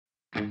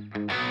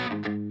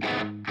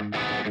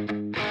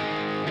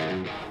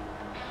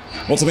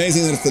Well, it's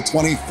amazing that it's the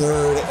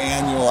 23rd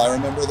annual. I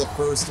remember the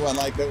first one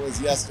like it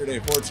was yesterday,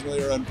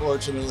 fortunately or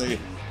unfortunately.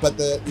 But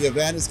the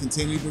event has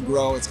continued to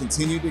grow, it's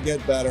continued to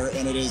get better,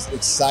 and it is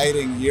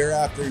exciting year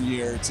after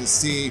year to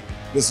see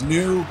this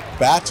new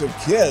batch of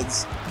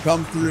kids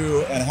come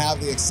through and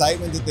have the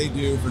excitement that they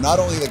do for not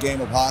only the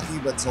game of hockey,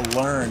 but to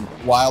learn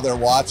while they're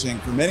watching,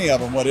 for many of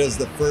them, what is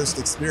the first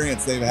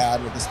experience they've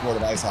had with the sport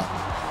of ice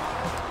hockey.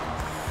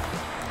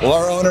 Well,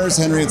 our owners,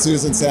 Henry and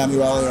Susan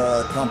Samueli,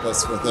 are our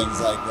compass for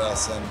things like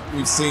this. And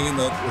we've seen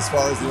that as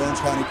far as the Orange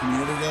County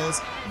community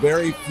goes,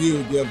 very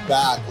few give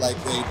back like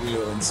they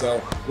do. And so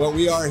what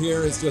we are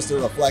here is just a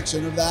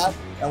reflection of that.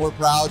 And we're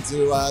proud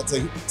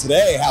to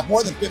today have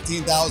more than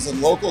 15,000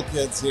 local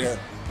kids here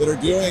that are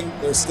doing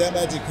their STEM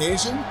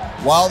education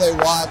while they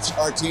watch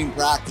our team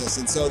practice.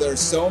 And so there's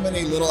so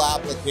many little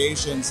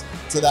applications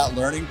to that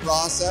learning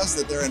process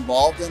that they're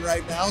involved in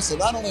right now. So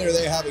not only are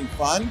they having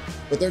fun,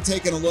 but they're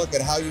taking a look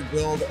at how you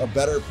build a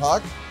better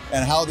puck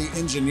and how the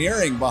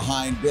engineering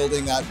behind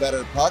building that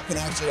better puck can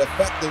actually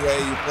affect the way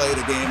you play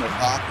the game of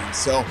hockey.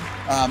 So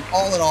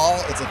all in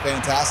all, it's a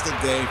fantastic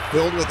day,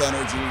 filled with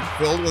energy,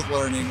 filled with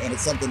learning, and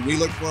it's something we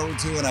look forward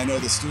to, and I know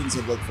the students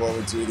have looked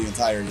forward to the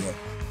entire year.